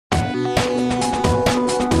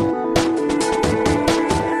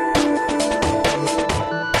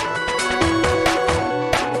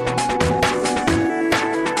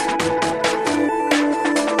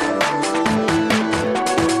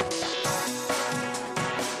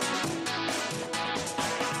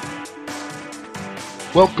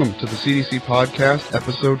Welcome to the CDC Podcast,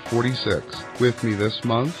 episode 46. With me this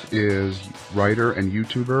month is writer and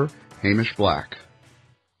YouTuber Hamish Black.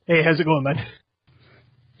 Hey, how's it going, man?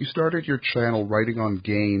 You started your channel writing on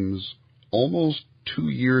games almost 2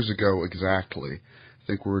 years ago exactly. I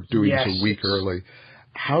think we're doing this a week early.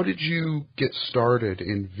 How did you get started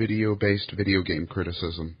in video-based video game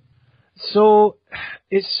criticism? So,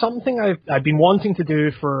 it's something I've been wanting to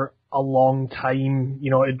do for a long time.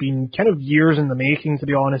 You know, it'd been kind of years in the making, to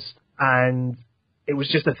be honest, and it was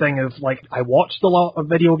just a thing of, like, I watched a lot of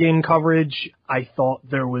video game coverage. I thought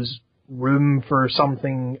there was room for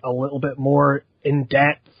something a little bit more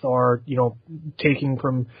in-depth or, you know, taking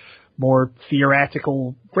from more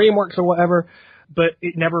theoretical frameworks or whatever, but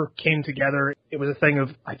it never came together. It was a thing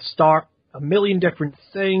of I'd start a million different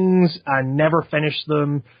things and never finish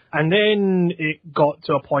them, and then it got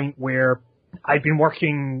to a point where I'd been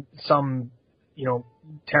working some, you know,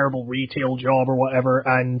 terrible retail job or whatever,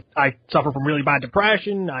 and I suffered from really bad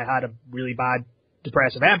depression. I had a really bad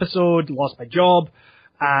depressive episode, lost my job,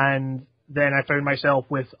 and then I found myself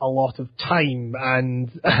with a lot of time,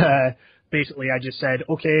 and basically I just said,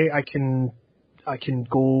 okay, I can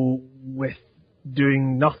go with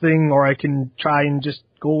doing nothing, or I can try and just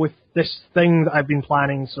go with this thing that I've been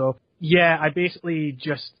planning. So yeah, I basically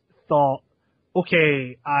just thought,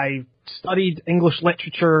 okay, I studied English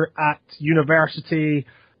literature at university.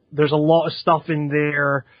 There's a lot of stuff in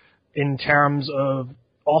there in terms of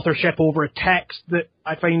authorship over a text that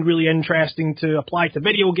I find really interesting to apply to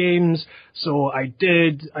video games. So I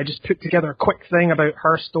just put together a quick thing about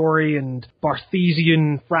Her Story and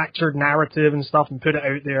Barthesian fractured narrative and stuff and put it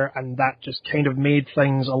out there, and that just kind of made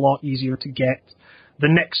things a lot easier to get the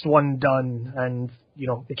next one done, and, you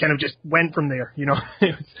know, it kind of just went from there, you know.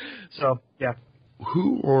 So, yeah.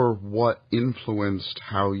 Who or what influenced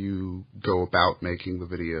how you go about making the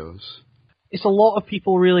videos? It's a lot of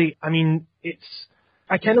people, really. I mean,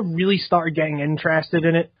 I kind of really started getting interested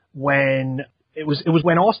in it when it was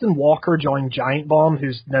when Austin Walker joined Giant Bomb,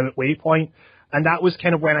 who's now at Waypoint, and that was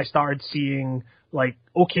kind of when I started seeing, like,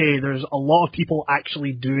 okay, there's a lot of people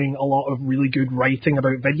actually doing a lot of really good writing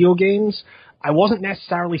about video games. I wasn't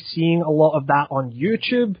necessarily seeing a lot of that on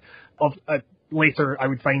YouTube. Later, I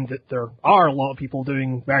would find that there are a lot of people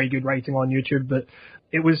doing very good writing on YouTube, but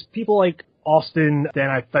it was people like Austin. Then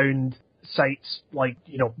I found sites like,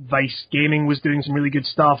 you know, Vice Gaming was doing some really good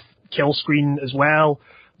stuff, Killscreen as well.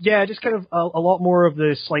 Yeah, just kind of a lot more of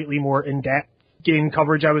the slightly more in-depth game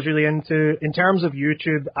coverage I was really into. In terms of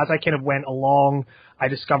YouTube, as I kind of went along, I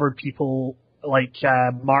discovered people like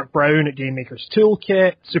Mark Brown at Game Maker's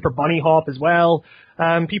Toolkit, Super Bunny Hop as well.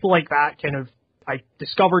 People like that kind of I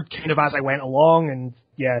discovered kind of as I went along, and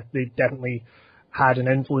yeah, they definitely had an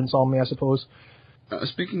influence on me, I suppose.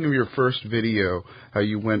 Speaking of your first video, how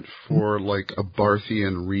you went for, like, a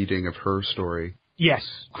Barthian reading of Her Story. Yes.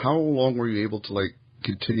 How long were you able to, like,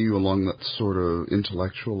 continue along that sort of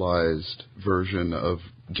intellectualized version of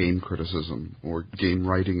game criticism or game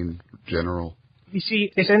writing in general? You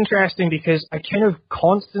see, it's interesting because I kind of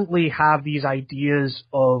constantly have these ideas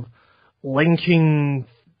of linking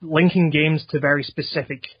games to very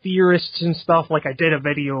specific theorists and stuff. Like, I did a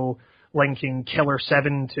video linking Killer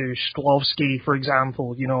 7 to Shklovsky, for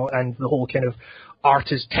example, you know, and the whole kind of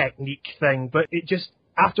art as technique thing. But it just,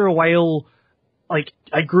 after a while, like,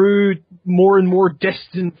 I grew more and more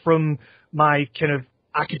distant from my kind of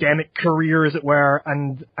academic career, as it were,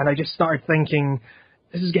 and I just started thinking,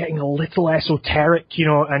 this is getting a little esoteric, you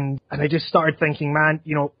know, and I just started thinking, man,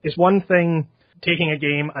 you know, it's one thing taking a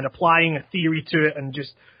game and applying a theory to it and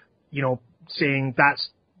just, you know, saying that's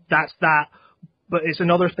that, but it's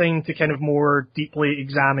another thing to kind of more deeply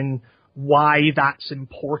examine why that's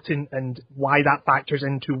important and why that factors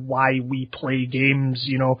into why we play games,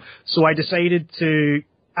 you know. So I decided to,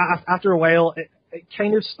 after a while, it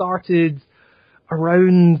kind of started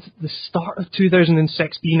around the start of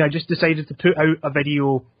 2016, I just decided to put out a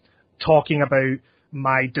video talking about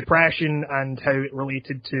my depression and how it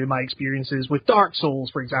related to my experiences with Dark Souls,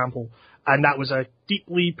 for example. And that was a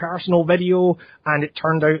deeply personal video, and it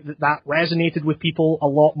turned out that resonated with people a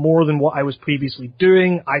lot more than what I was previously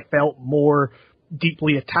doing. I felt more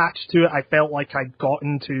deeply attached to it. I felt like I'd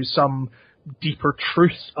gotten to some deeper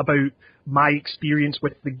truths about my experience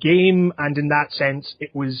with the game, and in that sense,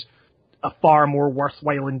 it was a far more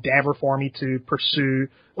worthwhile endeavor for me to pursue,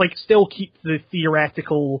 like, still keep the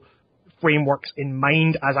theoretical frameworks in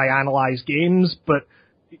mind as I analyze games, but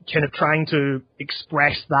kind of trying to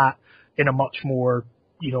express that in a much more,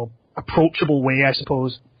 you know, approachable way, I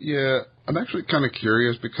suppose. Yeah, I'm actually kind of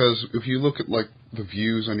curious because if you look at, like, the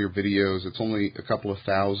views on your videos, it's only a couple of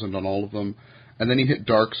thousand on all of them, and then you hit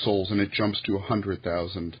Dark Souls and it jumps to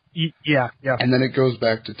 100,000. Yeah. And then it goes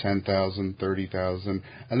back to 10,000, 30,000,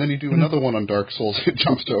 and then you do another one on Dark Souls, it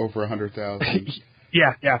jumps to over 100,000.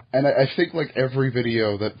 Yeah. And I think like every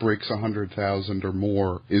video that breaks 100,000 or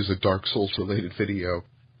more is a Dark Souls related video.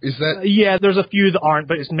 Is that? Yeah, there's a few that aren't,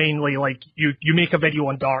 but it's mainly like you make a video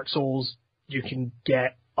on Dark Souls, you can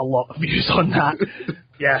get a lot of views on that.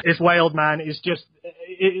 Yeah, it's wild, man. It's just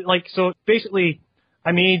so basically,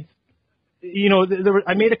 I made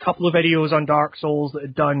I made a couple of videos on Dark Souls that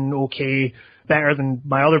had done okay, better than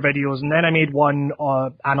my other videos, and then I made one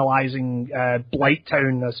analyzing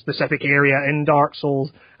Blighttown, a specific area in Dark Souls,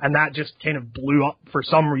 and that just kind of blew up for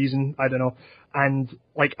some reason, I don't know. And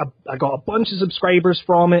like I got a bunch of subscribers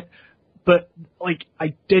from it, but like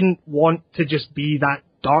I didn't want to just be that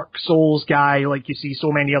Dark Souls guy like you see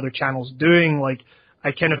so many other channels doing. Like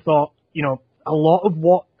I kind of thought, a lot of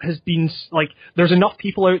what has been, like, there's enough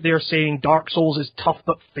people out there saying Dark Souls is tough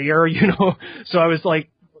but fair, So I was like,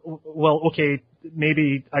 well, okay,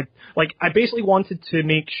 maybe I basically wanted to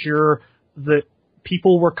make sure that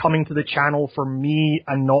people were coming to the channel for me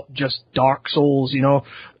and not just Dark Souls,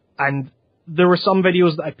 And there were some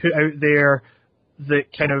videos that I put out there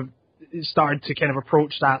that kind of started to kind of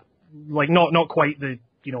approach that, like, not quite the,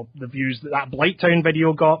 the views that Blighttown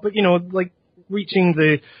video got, but, like, reaching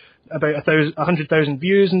about 100,000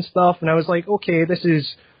 views and stuff, and I was like, okay, this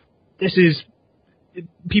is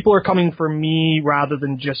people are coming for me rather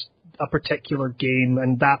than just a particular game,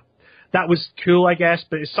 and that was cool, I guess,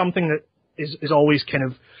 but it's something that is always kind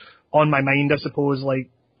of on my mind, I suppose, like,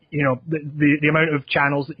 the amount of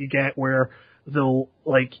channels that you get where they'll,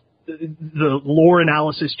 like, the lore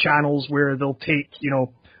analysis channels where they'll take,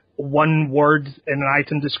 one word in an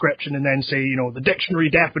item description and then say, the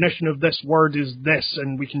dictionary definition of this word is this,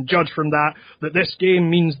 and we can judge from that this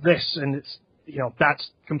game means this, and it's,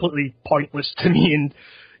 that's completely pointless to me, and,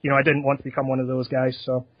 I didn't want to become one of those guys,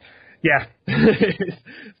 so, yeah,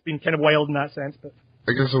 it's been kind of wild in that sense, but.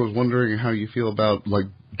 I guess I was wondering how you feel about, like,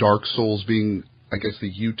 Dark Souls being, I guess,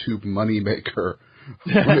 the YouTube moneymaker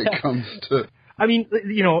when it comes to... I mean,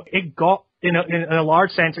 it got, in a large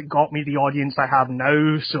sense, it got me the audience I have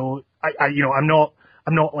now, so I'm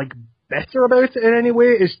not like better about it in any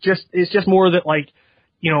way. It's just more that, like,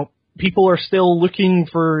 people are still looking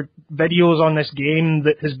for videos on this game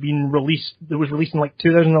that was released in like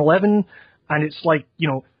 2011, and it's like,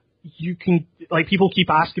 you can, like, people keep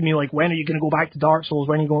asking me, like, when are you going to go back to Dark Souls?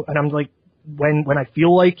 And I'm like, when I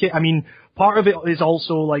feel like it. I mean, part of it is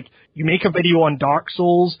also like, you make a video on Dark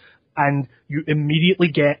Souls and you immediately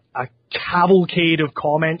get a cavalcade of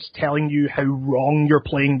comments telling you how wrong you're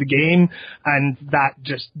playing the game, and that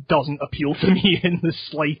just doesn't appeal to me in the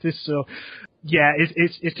slightest. So, yeah,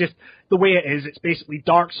 it's just the way it is. It's basically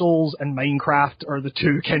Dark Souls and Minecraft are the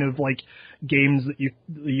two kind of, like, games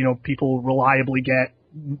that people reliably get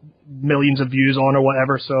millions of views on or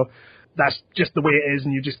whatever. So that's just the way it is,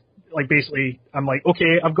 and you just, like, basically, I'm like,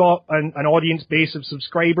 okay, I've got an audience base of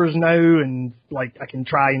subscribers now, and, like, I can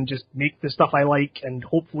try and just make the stuff I like, and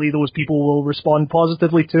hopefully those people will respond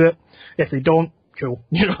positively to it. If they don't, cool.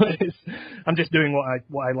 I'm just doing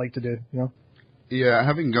what I like to do, Yeah,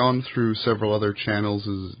 having gone through several other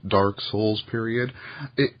channels' Dark Souls period,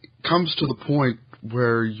 it comes to the point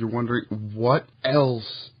where you're wondering, what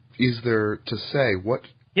else is there to say? What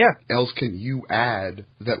else can you add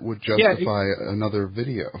that would justify another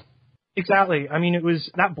video? Exactly. I mean, it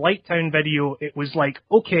was that Blighttown video, it was like,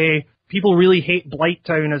 okay, people really hate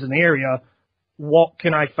Blighttown as an area. What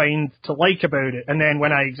can I find to like about it? And then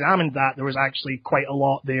when I examined that, there was actually quite a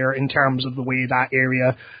lot there in terms of the way that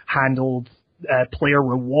area handled player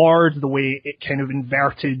reward, the way it kind of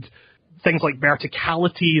inverted things like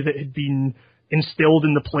verticality that had been instilled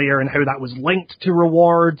in the player and how that was linked to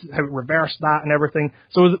reward, how it reversed that and everything.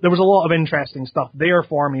 So there was a lot of interesting stuff there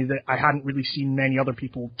for me that I hadn't really seen many other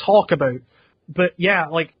people talk about. But yeah,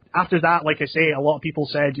 like, after that, like I say, a lot of people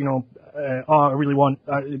said, I really want,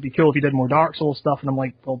 it'd be cool if you did more Dark Souls stuff, and I'm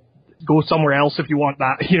like, well, go somewhere else if you want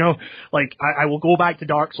that, Like, I will go back to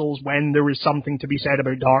Dark Souls when there is something to be said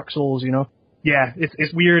about Dark Souls, Yeah,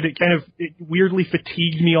 it's weird. It weirdly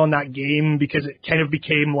fatigued me on that game because it kind of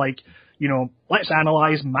became like, let's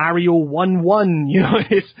analyze Mario 1-1,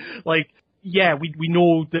 it's like, yeah, we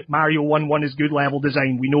know that Mario 1-1 is good level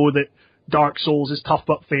design. We know that Dark Souls is tough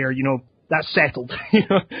but fair, that's settled.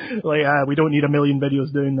 Like, we don't need a million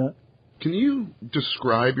videos doing that. Can you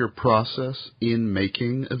describe your process in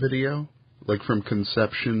making a video? Like, from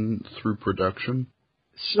conception through production?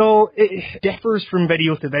 So, it differs from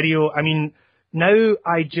video to video. I mean, now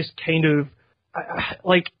I just kind of,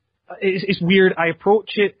 it's weird. I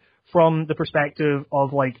approach it from the perspective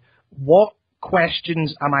of, like, what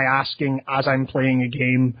questions am I asking as I'm playing a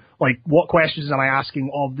game? Like, what questions am I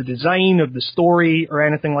asking of the design, of the story, or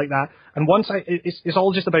anything like that? And it's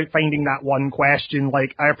all just about finding that one question.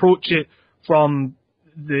 Like, I approach it from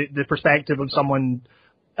the perspective of someone.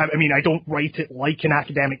 I mean, I don't write it like an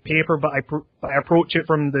academic paper, but I approach it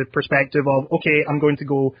from the perspective of, okay, I'm going to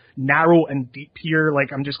go narrow and deep here.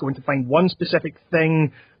 Like, I'm just going to find one specific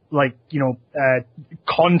thing, like,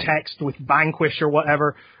 context with Vanquish or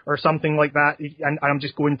whatever, or something like that, and I'm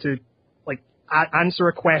just going to, like, answer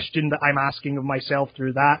a question that I'm asking of myself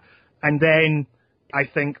through that, and then I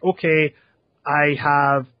think, okay, I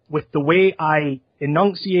have, with the way I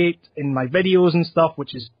enunciate in my videos and stuff,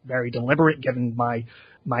 which is very deliberate given my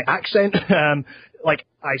accent, like,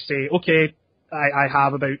 I say, okay, I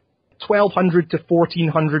have about 1,200 to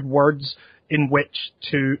 1,400 words in which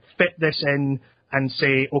to fit this in and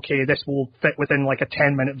say, okay, this will fit within like a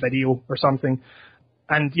 10-minute video or something.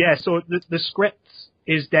 And yeah, so the script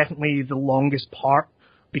is definitely the longest part,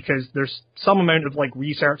 because there's some amount of like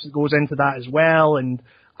research that goes into that as well, and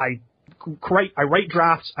I write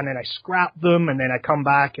drafts and then I scrap them and then I come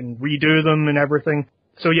back and redo them and everything.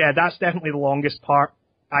 So yeah, that's definitely the longest part.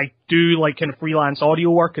 I do like kind of freelance audio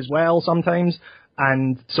work as well sometimes,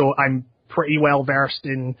 and so I'm pretty well versed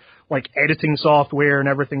in like editing software and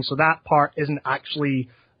everything, so that part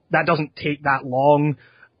doesn't take that long.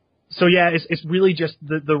 So yeah, it's really just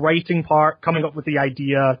the writing part, coming up with the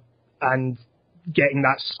idea and getting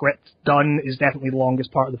that script done is definitely the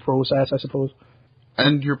longest part of the process, I suppose.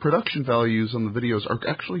 And your production values on the videos are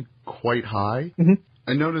actually quite high. Mm-hmm.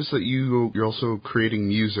 I noticed that you're also creating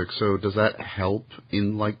music, so does that help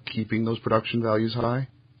in like keeping those production values high?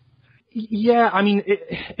 Yeah, I mean,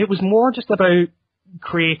 it was more just about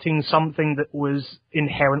creating something that was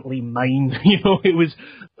inherently mine. It was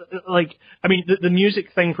like, I mean, the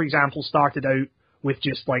music thing, for example, started out with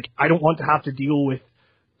just like, I don't want to have to deal with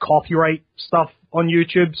copyright stuff on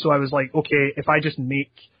YouTube, so I was like, okay, if I just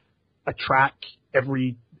make a track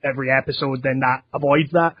every episode, then that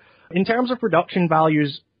avoids that. In terms of production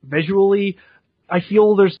values visually, I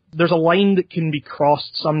feel there's a line that can be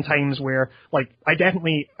crossed sometimes where, like, I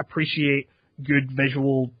definitely appreciate good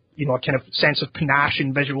visual, a kind of sense of panache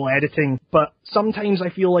in visual editing, but sometimes I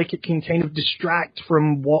feel like it can kind of distract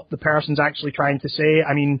from what the person's actually trying to say.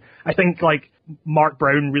 I mean, I think, like, Mark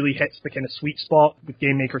Brown really hits the kind of sweet spot with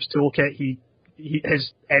Game Maker's Toolkit.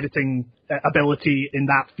 His editing ability in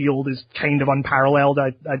that field is kind of unparalleled,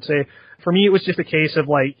 I'd say. For me, it was just a case of,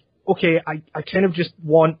 like, okay, I kind of just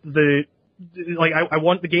want I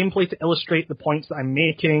want the gameplay to illustrate the points that I'm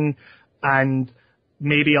making, and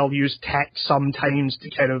maybe I'll use text sometimes to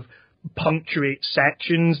kind of punctuate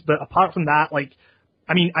sections, but apart from that, like,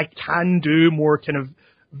 I mean, I can do more kind of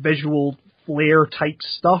visual flair type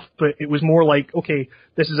stuff, but it was more like, okay,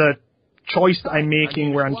 this is a choice that I'm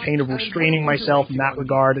making where I'm kind of restraining myself in that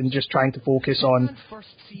regard and just trying to focus on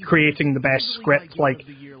creating the best script. Like,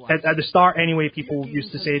 at the start anyway, people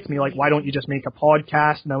used to say to me, like, why don't you just make a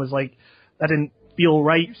podcast? And I was like, that didn't feel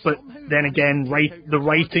right, but then again, the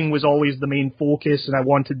writing was always the main focus, and I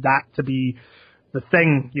wanted that to be the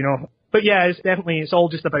thing, But yeah, it's all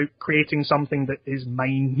just about creating something that is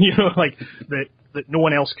mine, like that no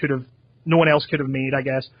one else could have made, I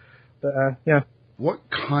guess. But yeah. What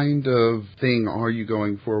kind of thing are you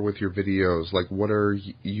going for with your videos? Like, what are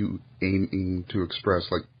you aiming to express?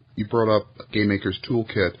 Like, you brought up Game Maker's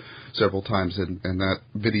Toolkit several times, and that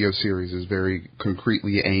video series is very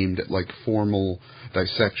concretely aimed at like formal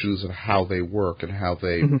dissections of how they work and how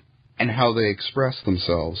they and how they express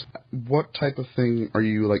themselves. What type of thing are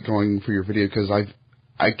you like going for your video? Because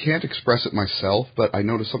I can't express it myself, but I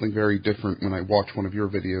notice something very different when I watch one of your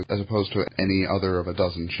videos as opposed to any other of a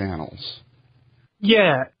dozen channels.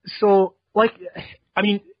 Yeah, so, like, I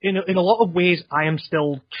mean, in a lot of ways, I am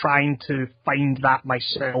still trying to find that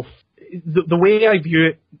myself. The way I view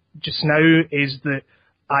it just now is that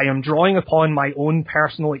I am drawing upon my own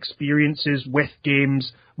personal experiences with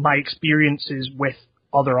games, my experiences with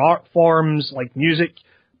other art forms, like music,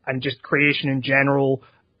 and just creation in general,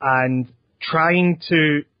 and trying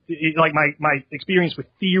to, like, my experience with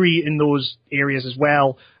theory in those areas as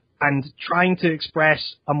well, and trying to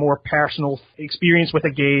express a more personal experience with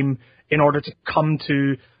a game in order to come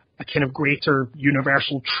to a kind of greater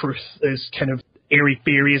universal truth, as kind of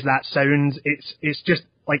airy-fairy as that sounds. It's just,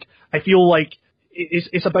 like, I feel like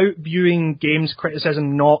it's about viewing games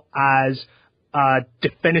criticism not as a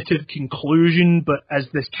definitive conclusion, but as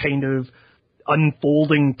this kind of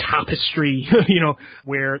unfolding tapestry,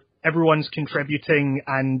 where everyone's contributing,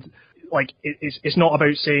 and like it's not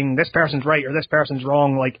about saying this person's right or this person's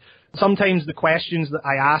wrong. Like, sometimes the questions that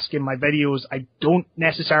I ask in my videos, I don't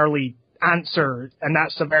necessarily answer, and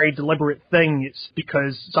that's a very deliberate thing. It's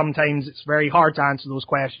because sometimes it's very hard to answer those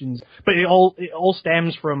questions. But it all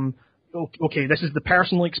stems from, okay, this is the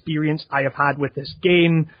personal experience I have had with this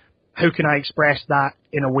game. How can I express that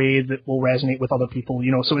in a way that will resonate with other people?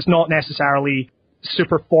 So it's not necessarily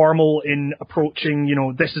super formal in approaching,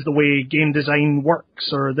 this is the way game design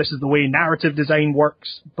works, or this is the way narrative design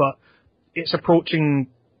works, but it's approaching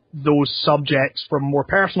those subjects from a more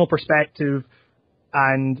personal perspective,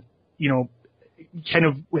 and kind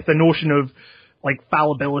of with the notion of like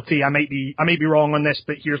fallibility. I might be wrong on this,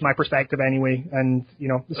 but here's my perspective anyway. And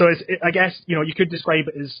so I guess you could describe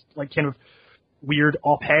it as like kind of weird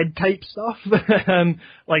op-ed type stuff.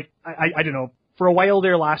 Like I don't know. For a while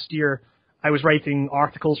there last year, I was writing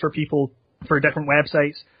articles for people for different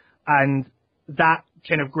websites, and that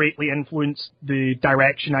kind of greatly influenced the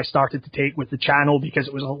direction I started to take with the channel, because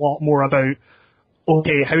it was a lot more about,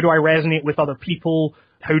 okay, how do I resonate with other people?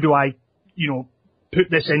 How do I, put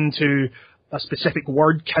this into a specific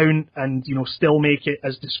word count and, still make it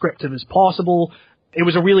as descriptive as possible? It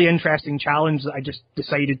was a really interesting challenge that I just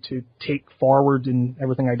decided to take forward in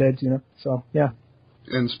everything I did, So, yeah.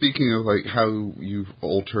 And speaking of like how you've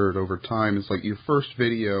altered over time, it's like your first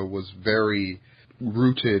video was very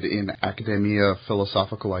rooted in academia,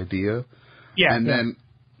 philosophical idea. Yeah. And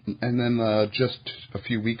then just a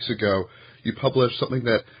few weeks ago, you published something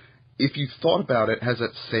that, if you thought about it, has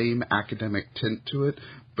that same academic tint to it,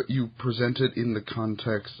 but you present it in the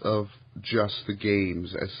context of just the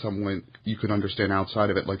games as someone you can understand outside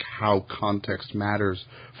of it, like how context matters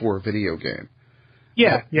for a video game.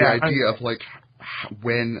 Yeah, The idea of like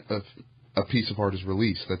when a piece of art is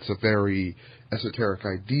released, that's a very esoteric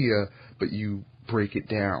idea, but you break it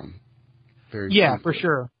down very simply. For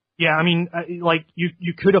sure. Yeah, I mean, like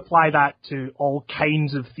you could apply that to all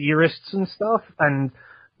kinds of theorists and stuff,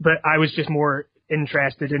 but I was just more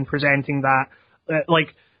interested in presenting that,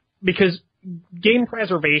 because game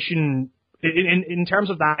preservation, in terms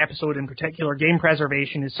of that episode in particular, game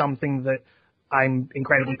preservation is something that I'm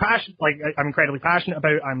incredibly passionate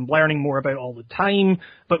about. I'm learning more about all the time,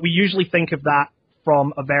 but we usually think of that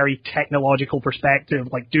from a very technological perspective.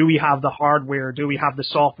 Like, do we have the hardware? Do we have the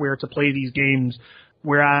software to play these games?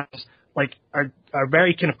 Whereas, like, a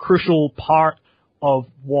very kind of crucial part of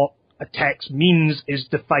what a text means is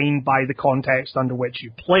defined by the context under which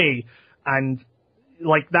you play. And,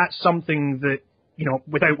 like, that's something that,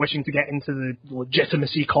 without wishing to get into the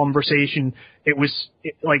legitimacy conversation,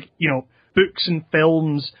 books and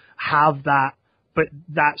films have that, but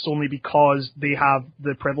that's only because they have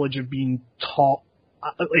the privilege of being taught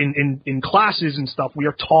in classes and stuff. We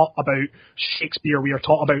are taught about Shakespeare. We are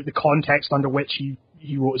taught about the context under which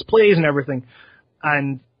he wrote his plays and everything.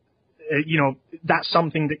 And, that's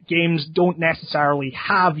something that games don't necessarily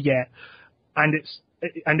have yet. And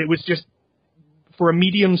it was just, for a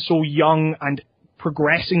medium so young and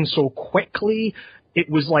progressing so quickly, it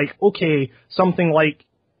was like, okay, something like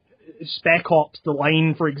Spec Ops: The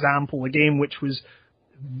Line, for example, a game which was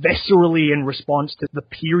viscerally in response to the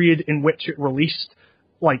period in which it released,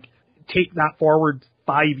 like, take that forward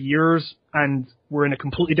 5 years and we're in a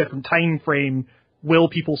completely different time frame. Will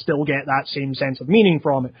people still get that same sense of meaning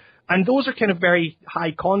from it? And those are kind of very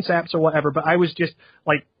high concepts or whatever, but I was just,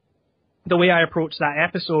 like, the way I approached that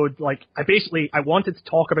episode, like, I wanted to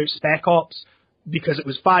talk about Spec Ops because it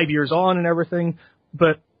was 5 years on and everything,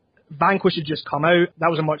 but Vanquish had just come out.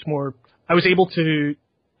 That was I was able to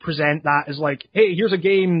present that as like, hey, here's a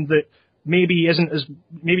game that maybe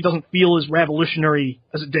doesn't feel as revolutionary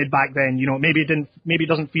as it did back then. Maybe it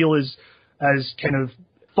doesn't feel as kind of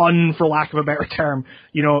fun, for lack of a better term,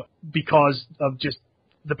 because of just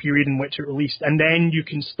the period in which it released. And then you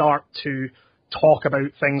can start to talk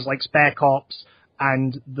about things like Spec Ops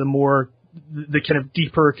and the kind of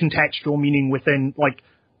deeper contextual meaning within, like,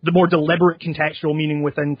 the more deliberate contextual meaning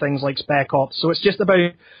within things like Spec Ops. So it's just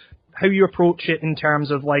about how you approach it in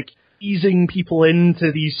terms of, like, easing people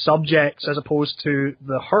into these subjects, as opposed to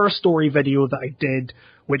the Her Story video that I did,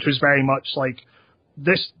 which was very much like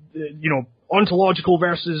this, ontological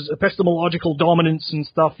versus epistemological dominance and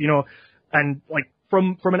stuff, and, like,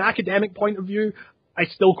 from an academic point of view, I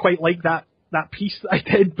still quite like that piece that I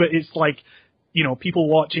did, but it's like, people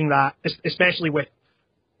watching that, especially with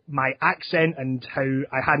my accent and how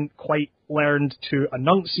I hadn't quite learned to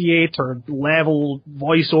enunciate or level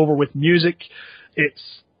voiceover with music,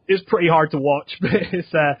 it's pretty hard to watch. But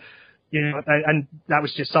it's and that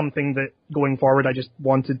was just something that going forward I just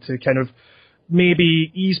wanted to kind of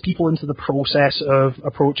maybe ease people into the process of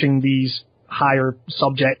approaching these higher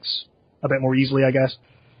subjects a bit more easily, I guess.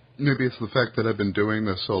 Maybe it's the fact that I've been doing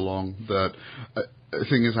this so long that the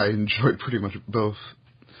thing is I enjoy pretty much both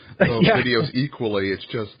videos equally. It's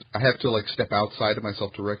just I have to like step outside of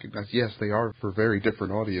myself to recognize, yes, they are for very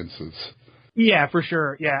different audiences. Yeah, for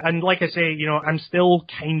sure. Yeah, and like I say, I'm still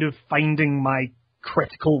kind of finding my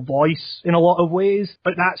critical voice in a lot of ways,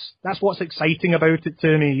 but that's what's exciting about it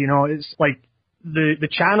to me. It's like the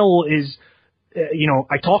channel is,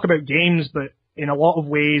 I talk about games, but in a lot of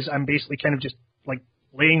ways, I'm basically kind of just like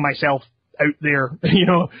laying myself out there,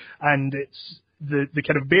 and it's the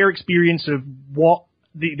kind of bare experience of what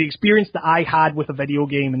the experience that I had with a video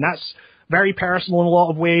game, and that's very personal in a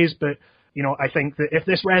lot of ways, but I think that if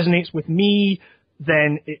this resonates with me,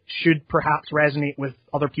 then it should perhaps resonate with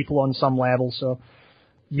other people on some level. So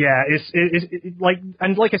yeah, it's like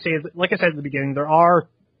I said at the beginning, there are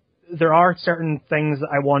certain things that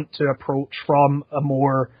I want to approach from a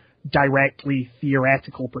more directly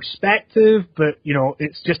theoretical perspective, but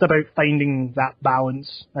it's just about finding that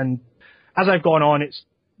balance. And as I've gone on, it's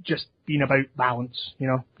just been about balance.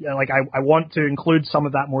 Like I want to include some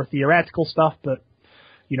of that more theoretical stuff, but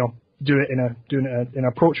do it in an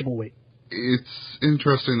approachable way. It's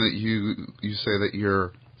interesting that you say that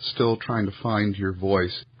you're still trying to find your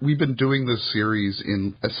voice. We've been doing this series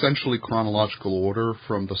in essentially chronological order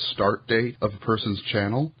from the start date of a person's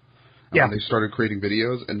channel. Yeah. They started creating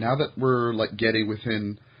videos, and now that we're like getting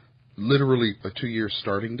within literally a 2-year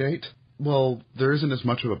starting date, well, there isn't as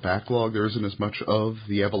much of a backlog. There isn't as much of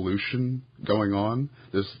the evolution going on.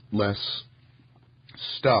 There's less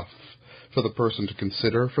stuff for the person to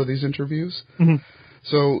consider for these interviews. Mm-hmm.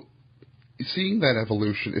 So seeing that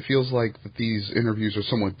evolution, it feels like that these interviews are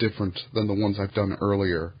somewhat different than the ones I've done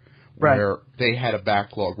earlier, where they had a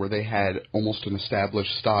backlog, where they had almost an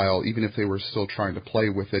established style. Even if they were still trying to play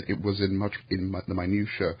with it, it was in the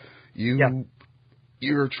minutia. You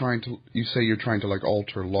say you're trying to like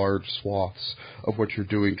alter large swaths of what you're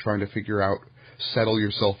doing, trying to settle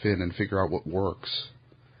yourself in and figure out what works.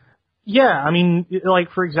 Yeah, I mean,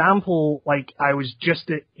 like, for example, like, I was just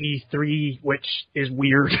at E3, which is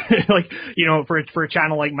weird, like, for a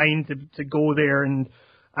channel like mine to go there and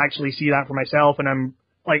actually see that for myself, and I'm,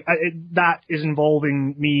 like, that is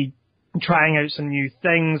involving me trying out some new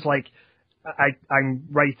things, like, I'm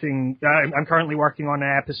currently working on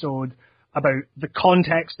an episode about the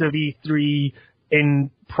context of E3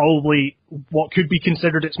 in probably what could be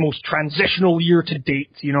considered its most transitional year to date,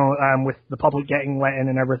 with the public getting let in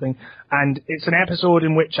and everything. And it's an episode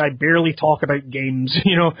in which I barely talk about games,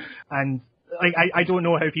 and I don't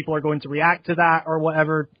know how people are going to react to that or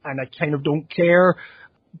whatever, and I kind of don't care.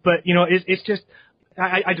 But, it's just,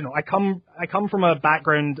 I don't know, I come from a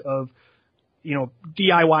background of,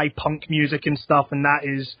 DIY punk music and stuff, and that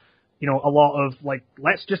is, a lot of like,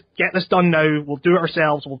 let's just get this done now. We'll do it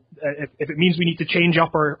ourselves. If it means we need to change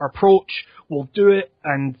up our approach, we'll do it.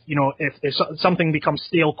 And, if something becomes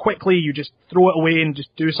stale quickly, you just throw it away and just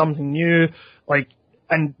do something new. Like,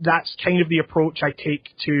 and that's kind of the approach I take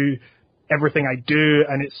to everything I do.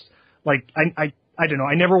 And it's like, I don't know.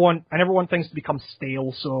 I never want things to become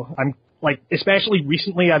stale. So I'm like, especially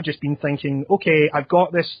recently, I've just been thinking, okay, I've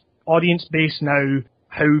got this audience base now.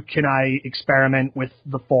 How can I experiment with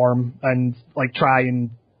the form and like try and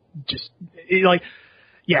just like,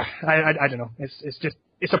 yeah, I don't know.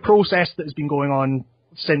 It's a process that has been going on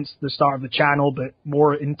since the start of the channel, but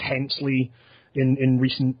more intensely in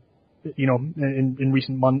recent, in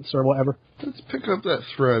recent months or whatever. Let's pick up that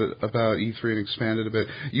thread about E3 and expand it a bit.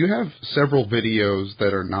 You have several videos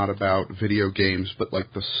that are not about video games, but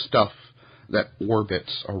like the stuff that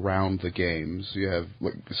orbits around the games. You have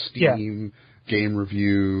like Steam. Yeah. Game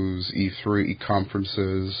reviews, E3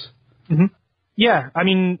 conferences. Mm-hmm. Yeah, I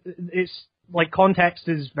mean, it's like context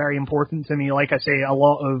is very important to me. Like I say, a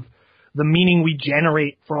lot of the meaning we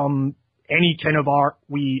generate from any kind of art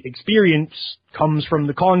we experience comes from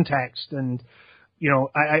the context. And,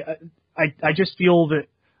 I just feel that,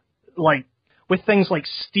 like, with things like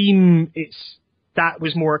Steam, that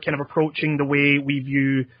was more kind of approaching the way we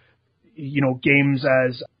view, games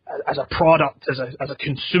as a product, as a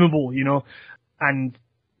consumable, and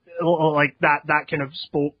like that kind of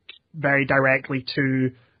spoke very directly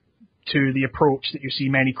to the approach that you see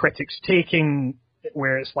many critics taking,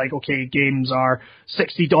 where it's like, okay, games are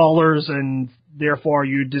 $60 and therefore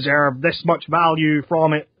you deserve this much value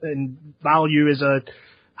from it, and value is a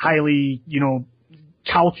highly,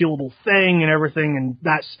 calculable thing and everything, and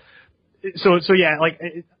that's so yeah, like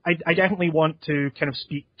I definitely want to kind of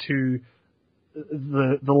speak to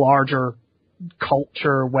the larger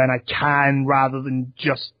culture when I can, rather than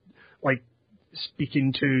just like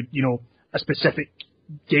speaking to a specific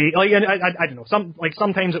game. Like I don't know.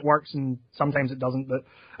 Sometimes it works and sometimes it doesn't. But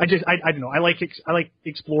I don't know. I like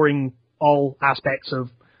exploring all aspects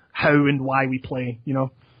of how and why we play, you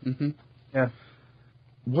know? Mm-hmm. Yeah.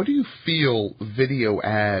 What do you feel video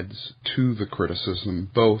adds to the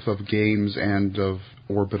criticism, both of games and of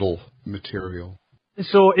Orbital material?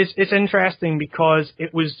 So it's interesting because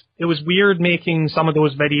it was weird making some of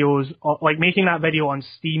those videos, like making that video on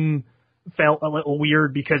Steam felt a little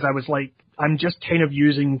weird because I was like, I'm just kind of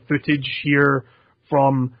using footage here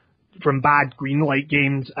from bad Greenlight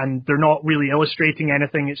games, and they're not really illustrating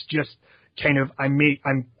anything. It's just kind of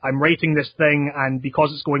I'm writing this thing, and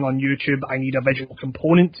because it's going on YouTube, I need a visual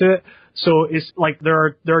component to it. So it's like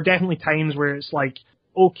there are definitely times where it's like,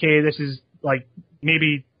 okay, this is like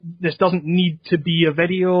maybe this doesn't need to be a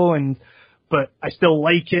video, but I still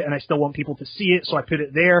like it and I still want people to see it, so I put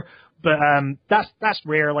it there. But that's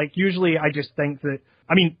rare. Like usually I just think that,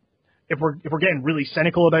 I mean, if we're getting really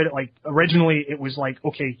cynical about it, like originally it was like,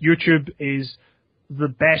 okay, YouTube is the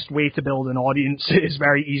best way to build an audience. It's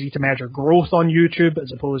very easy to measure growth on YouTube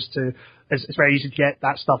as opposed to, it's very easy to get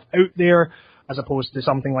that stuff out there as opposed to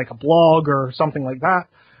something like a blog or something like that.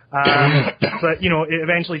 But, you know, it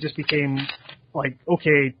eventually just became like,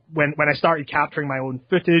 okay, when I started capturing my own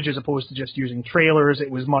footage as opposed to just using trailers, it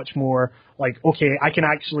was much more like, okay, I can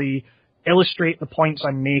actually illustrate the points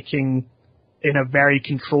I'm making in a very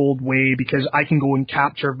controlled way because I can go and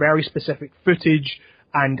capture very specific footage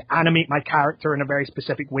and animate my character in a very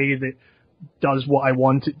specific way that does what I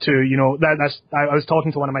want it to. You know, I was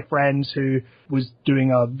talking to one of my friends who was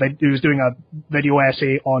doing a video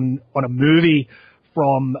essay on a movie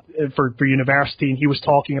for university, and he was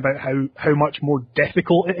talking about how much more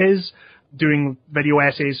difficult it is doing video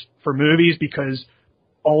essays for movies because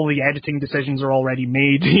all the editing decisions are already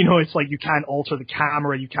made. You know, it's like you can't alter the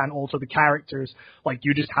camera, you can't alter the characters. Like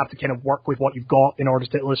you just have to kind of work with what you've got in order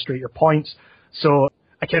to illustrate your points. So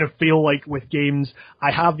I kind of feel like with games,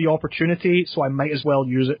 I have the opportunity, so I might as well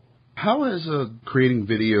use it. How has creating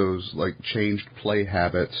videos like changed play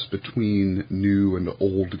habits between new and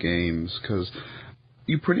old games? Because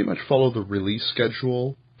you pretty much follow the release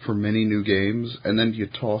schedule for many new games, and then you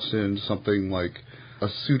toss in something like a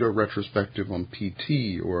pseudo-retrospective on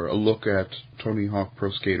PT or a look at Tony Hawk Pro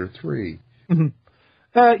Skater 3.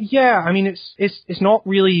 Mm-hmm. Yeah, I mean, it's not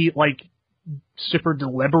really like super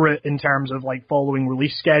deliberate in terms of like following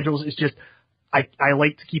release schedules. It's just I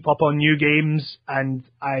like to keep up on new games, and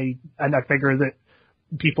I figure that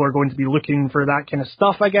people are going to be looking for that kind of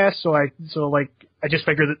stuff, I guess. So I just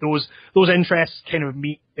figure that those interests kind of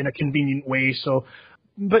meet in a convenient way. So,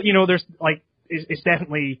 but you know, there's like it's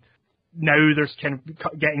definitely now there's kind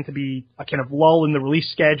of getting to be a kind of lull in the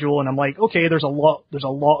release schedule, and I'm like, okay, there's a lot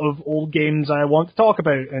of old games I want to talk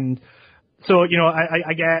about, and so you know,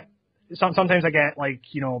 I get. Sometimes I get, like,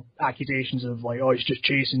 you know, accusations of, like, oh, it's just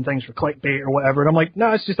chasing things for clickbait or whatever. And I'm like,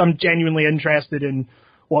 no, it's just I'm genuinely interested in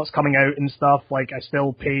what's coming out and stuff. Like, I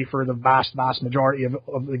still pay for the vast majority of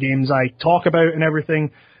the games I talk about and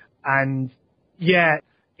everything. And, yeah,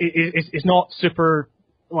 it's not super,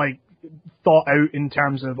 like, thought out in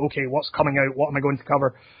terms of, okay, what's coming out, what am I going to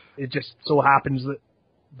cover? It just so happens that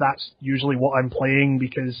that's usually what I'm playing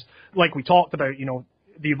because, like we talked about, you know,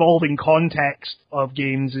 the evolving context of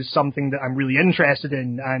games is something that I'm really interested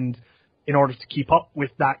in, and in order to keep up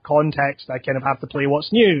with that context, I kind of have to play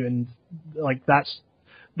what's new, and like that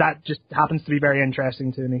just happens to be very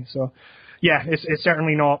interesting to me. So, yeah, it's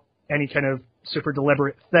certainly not any kind of super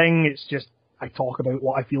deliberate thing. It's just I talk about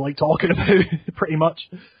what I feel like talking about, pretty much.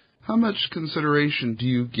 How much consideration do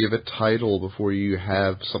you give a title before you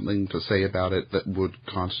have something to say about it that would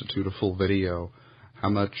constitute a full video? How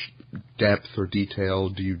much depth or detail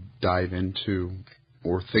do you dive into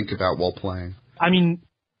or think about while playing? I mean,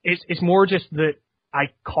 it's more just that I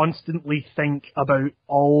constantly think about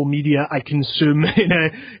all media I consume in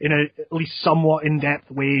a at least somewhat in-depth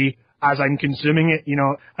way as I'm consuming it, you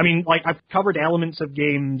know. I mean, like, I've covered elements of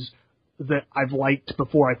games that I've liked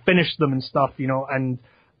before I finished them and stuff, you know, and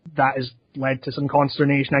that has led to some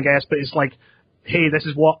consternation, I guess, but it's like, hey, this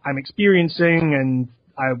is what I'm experiencing, and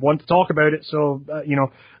I want to talk about it, so, you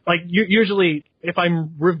know, like, usually, if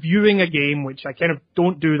I'm reviewing a game, which I kind of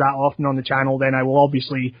don't do that often on the channel, then I will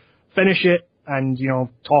obviously finish it and, you know,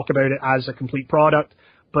 talk about it as a complete product,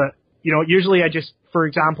 but, you know, usually I just, for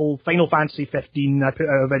example, Final Fantasy 15, I put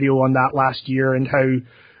out a video on that last year, and how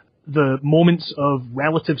the moments of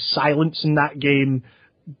relative silence in that game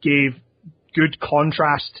gave good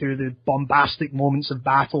contrast to the bombastic moments of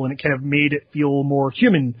battle, and it kind of made it feel more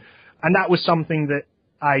human, and that was something that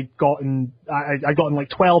I got in like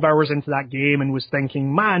 12 hours into that game and was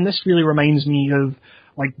thinking, man, this really reminds me of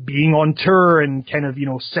like being on tour and kind of, you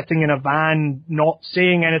know, sitting in a van, not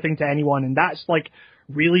saying anything to anyone. And that's like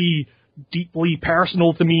really deeply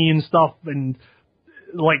personal to me and stuff. And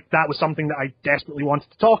like that was something that I desperately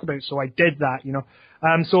wanted to talk about, so I did that, you know.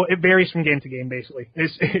 So it varies from game to game, basically.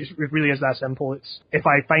 It really is that simple. It's if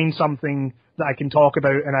I find something that I can talk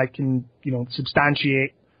about and I can, you know,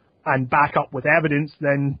 substantiate and back up with evidence,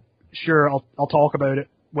 then sure, I'll talk about it,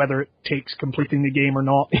 whether it takes completing the game or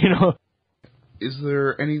not, you know. Is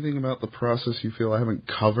there anything about the process you feel I haven't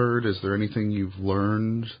covered? Is there anything you've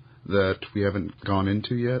learned that we haven't gone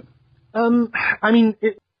into yet? I mean,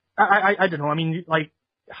 I don't know. I mean, like,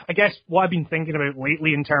 I guess what I've been thinking about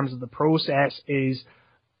lately in terms of the process is,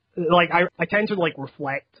 like, I tend to, like,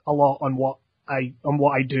 reflect a lot on what I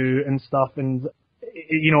do and stuff, and,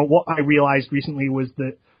 you know, what I realized recently was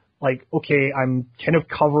that, like, okay, I'm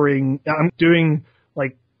doing,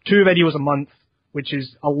 like, 2 videos a month, which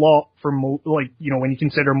is a lot for like, you know, when you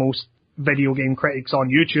consider most video game critics on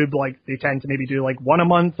YouTube, like, they tend to maybe do, like, 1 a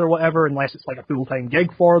month or whatever, unless it's, like, a full-time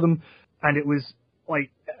gig for them, and it was,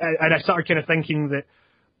 like, and I started kind of thinking that,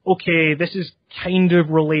 okay, this is kind of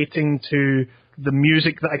relating to the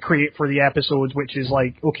music that I create for the episodes, which is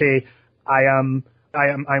like, okay, I'm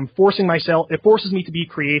forcing myself, it forces me to be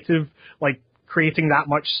creative, like, creating that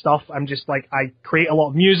much stuff. I'm just like, I create a lot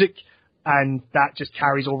of music, and that just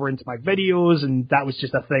carries over into my videos, and that was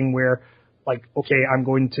just a thing where, like, okay, I'm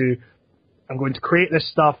going to create this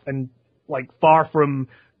stuff, and, like, far from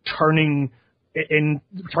turning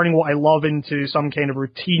what I love into some kind of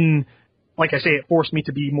routine, like I say, it forced me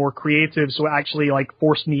to be more creative, so it actually, like,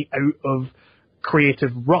 forced me out of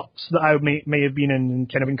creative ruts that I may have been in,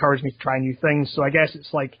 and kind of encouraged me to try new things. So I guess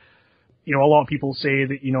it's like, you know, a lot of people say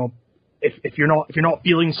that, you know, if you're not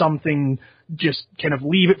feeling something, just kind of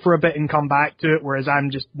leave it for a bit and come back to it. Whereas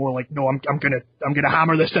I'm just more like, no, I'm gonna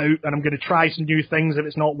hammer this out, and I'm gonna try some new things if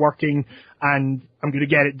it's not working, and I'm gonna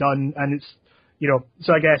get it done. And it's, you know,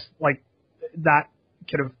 so I guess, like, that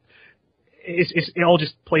kind of, it all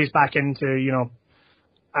just plays back into, you know,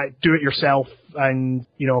 do it yourself, and,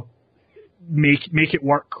 you know, make it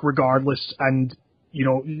work regardless, and, you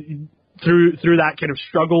know, through that kind of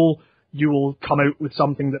struggle, you will come out with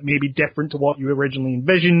something that may be different to what you originally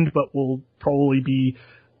envisioned, but will probably be,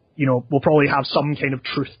 you know, will probably have some kind of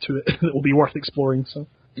truth to it that will be worth exploring. So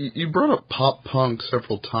you brought up pop punk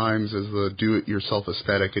several times as the do-it-yourself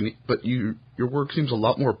aesthetic, but your work seems a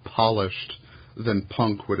lot more polished than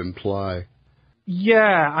punk would imply. Yeah,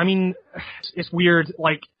 I mean, it's weird.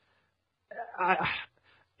 Like, I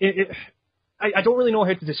don't really know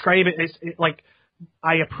how to describe it. It's like,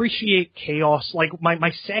 I appreciate chaos. Like,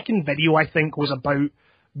 my second video, I think, was about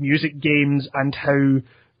music games and how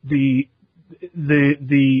the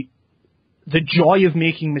joy of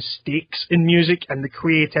making mistakes in music and the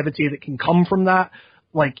creativity that can come from that,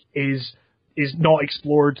 like, is not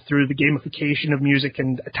explored through the gamification of music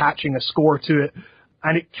and attaching a score to it.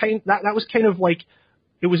 And that was kind of like,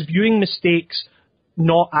 it was viewing mistakes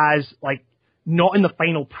not in the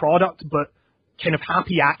final product, but kind of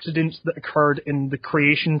happy accidents that occurred in the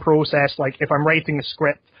creation process. Like, if I'm writing a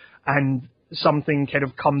script and something kind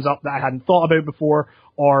of comes up that I hadn't thought about before,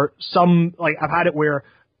 or like, I've had it where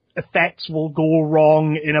effects will go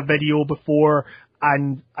wrong in a video before,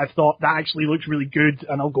 and I've thought that actually looks really good,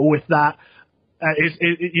 and I'll go with that.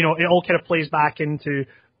 You know, it all kind of plays back into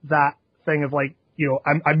that thing of, like, you know,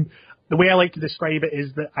 I'm the way I like to describe it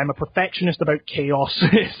is that I'm a perfectionist about chaos.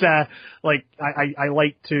 It's like, I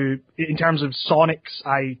like to, in terms of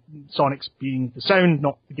Sonics being the sound,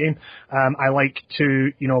 not the game. I like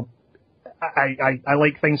to, you know, I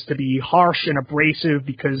like things to be harsh and abrasive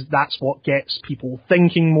because that's what gets people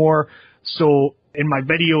thinking more. So in my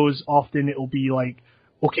videos, often it'll be like,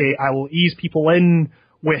 okay, I will ease people in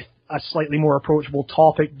with a slightly more approachable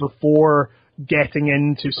topic before getting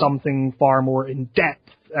into something far more in depth.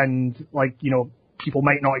 And, like, you know, people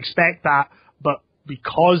might not expect that, but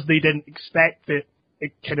because they didn't expect it,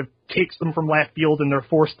 it kind of takes them from left field and they're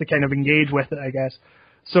forced to kind of engage with it, I guess.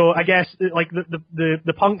 So I guess, like,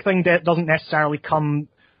 the punk thing doesn't necessarily come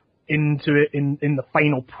into it in the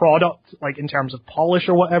final product, like, in terms of polish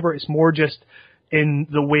or whatever. It's more just in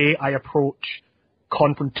the way I approach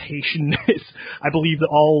confrontation. I believe that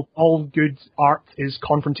all good art is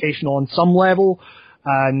confrontational on some level,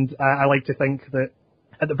 and I like to think that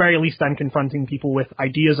at the very least I'm confronting people with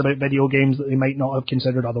ideas about video games that they might not have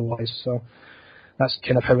considered otherwise. So that's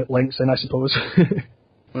kind of how it links in, I suppose.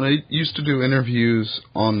 When I used to do interviews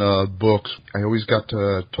on books, I always got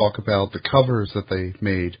to talk about the covers that they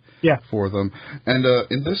made for them. And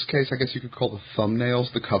in this case, I guess you could call the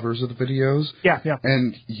thumbnails the covers of the videos. Yeah.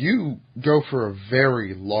 And you go for a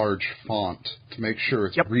very large font to make sure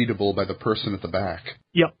it's readable by the person at the back.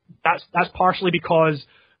 Yep. That's partially because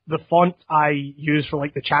the font I use for,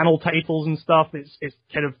 like, the channel titles and stuff, it's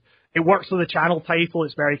kind of, it works with the channel title.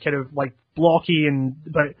 It's very kind of like blocky,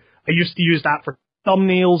 but I used to use that for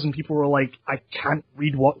thumbnails, and people were like, I can't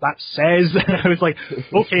read what that says. I was like,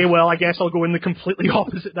 okay, well, I guess I'll go in the completely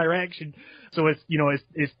opposite direction. So it's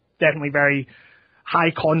definitely very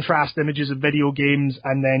high contrast images of video games,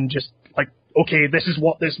 and then just like, okay, this is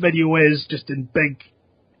what this video is, just in big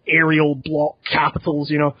Arial block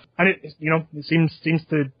capitals, and it seems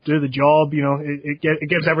to do the job. It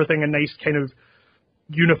gives everything a nice kind of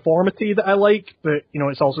uniformity that I like, but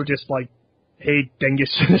it's also just like, hey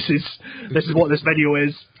dingus, this is what this video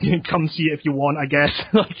is. Come see it if you want, I guess.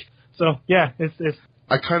 So yeah, it's.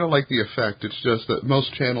 I kind of like the effect. It's just that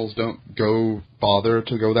most channels don't bother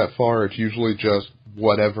to go that far. It's usually just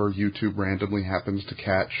whatever YouTube randomly happens to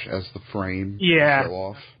catch as the frame to show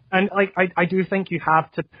off. And I do think you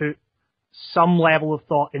have to put some level of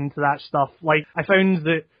thought into that stuff. Like, I found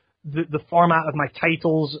that the format of my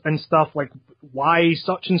titles and stuff, like why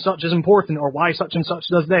such and such is important, or why such and such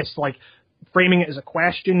does this, like framing it as a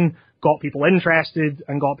question got people interested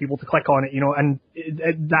and got people to click on it, and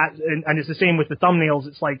it's the same with the thumbnails.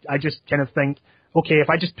 It's like, I just kind of think, okay, if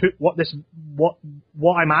I just put what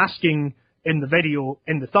I'm asking in the video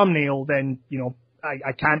in the thumbnail, then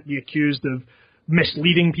I can't be accused of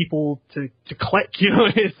misleading people to click.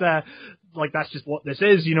 It's like, that's just what this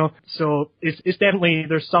is. So it's definitely,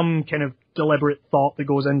 there's some kind of deliberate thought that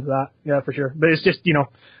goes into that, yeah, for sure. But it's just,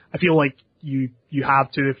 I feel like you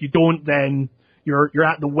have to. If you don't, then you're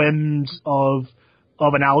at the whims of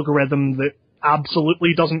an algorithm that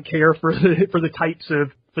absolutely doesn't care for the types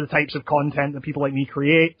of content that people like me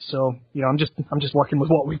create. So I'm just working with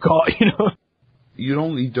what we've got. You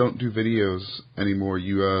only don't do videos anymore.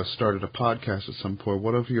 You started a podcast at some point.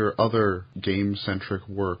 What of your other game-centric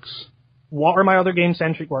works? What are my other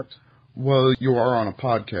game-centric works? Well, you are on a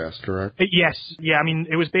podcast, correct? Yes. Yeah, I mean,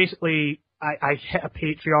 it was basically, I hit a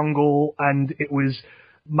Patreon goal, and it was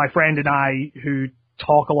my friend and I, who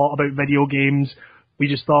talk a lot about video games. We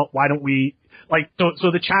just thought, why don't we,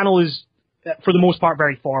 so the channel is, for the most part,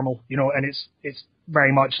 very formal, and it's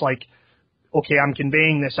very much like, okay, I'm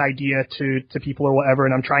conveying this idea to people or whatever,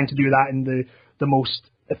 and I'm trying to do that in the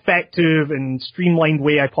most effective and streamlined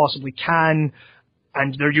way I possibly can.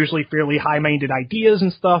 And they're usually fairly high-minded ideas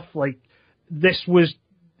and stuff. Like,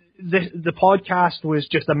 the podcast was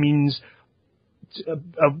just a means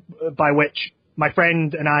by which my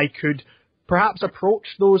friend and I could perhaps approach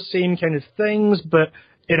those same kind of things, but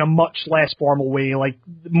in a much less formal way. Like,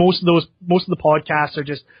 most of the podcasts are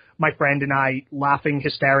just my friend and I laughing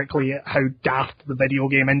hysterically at how daft the video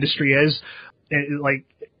game industry is. Like,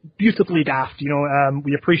 beautifully daft,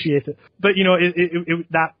 we appreciate it. But,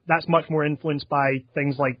 that's much more influenced by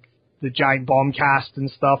things like the Giant Bombcast and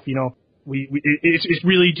stuff, it's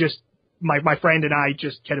really just my friend and I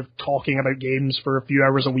just kind of talking about games for a few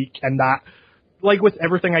hours a week, and that, like with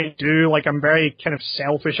everything I do, like I'm very kind of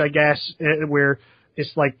selfish, I guess, where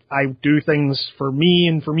it's like I do things for me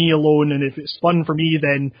and for me alone, and if it's fun for me,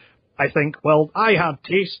 then I think, well, I have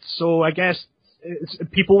taste, so I guess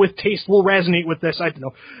people with taste will resonate with this. I don't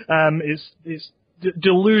know. It's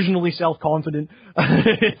delusionally self-confident, but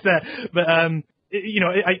I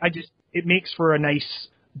just, it makes for a nice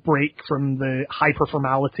break from the hyper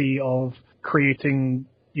formality of creating,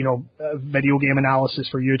 video game analysis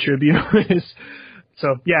for YouTube.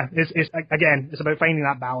 So yeah, it's about finding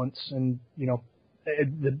that balance, and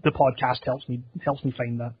the podcast helps me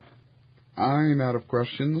find that. I'm out of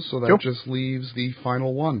questions, so that Sure. just leaves the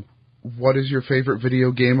final one. What is your favorite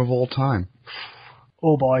video game of all time?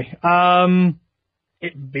 Oh boy.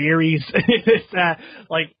 It varies. It's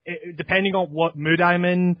depending on what mood I'm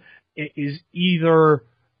in, it's either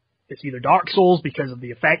Dark Souls because of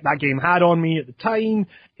the effect that game had on me at the time.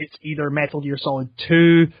 It's either Metal Gear Solid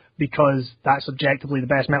 2 because that's objectively the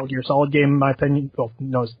best Metal Gear Solid game in my opinion. Well,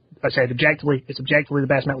 no, I said objectively. It's objectively the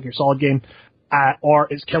best Metal Gear Solid game. Or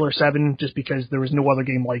it's Killer 7 just because there was no other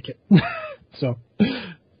game like it. So,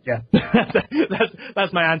 yeah.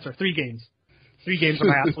 that's my answer. 3 games. 3 games are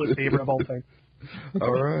my absolute favorite of all time.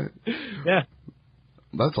 All right. Yeah.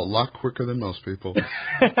 That's a lot quicker than most people.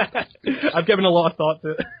 I've given a lot of thought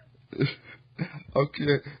to it.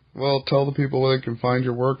 Okay. Well, tell the people where they can find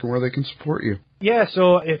your work and where they can support you. Yeah,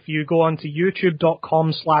 so if you go onto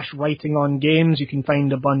youtube.com/writingongames, you can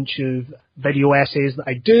find a bunch of video essays that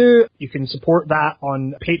I do. You can support that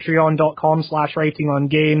on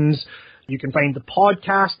patreon.com/writingongames. You can find the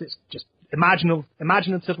podcast. It's just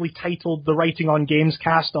imaginatively titled The Writing on Games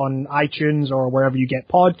Cast on iTunes or wherever you get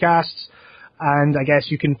podcasts. And I guess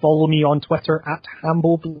you can follow me on Twitter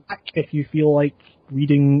 @HamboBlack if you feel like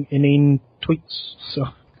reading inane tweets. So.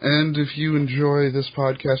 And if you enjoy this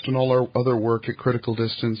podcast and all our other work at Critical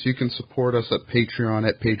Distance, you can support us at Patreon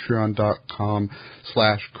at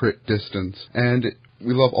patreon.com/critdistance. And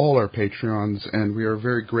we love all our Patreons, and we are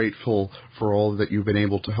very grateful for all that you've been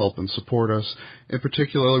able to help and support us. In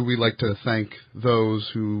particular, we'd like to thank those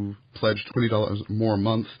who pledged $20 more a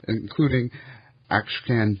month, including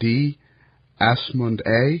Akshkan D, Asmund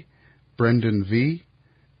A, Brendan V,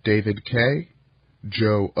 David K,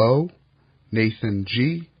 Joe O, Nathan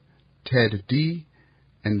G, Ted D,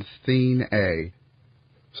 and Theen A.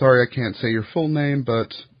 Sorry I can't say your full name,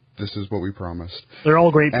 but this is what we promised. They're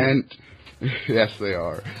all great people. And yes, they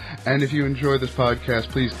are. And if you enjoy this podcast,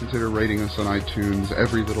 please consider rating us on iTunes.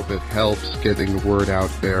 Every little bit helps getting the word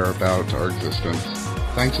out there about our existence.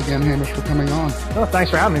 Thanks again, Hamish, for coming on. Oh,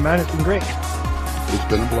 thanks for having me, man. It's been great. It's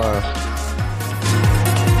been a blast.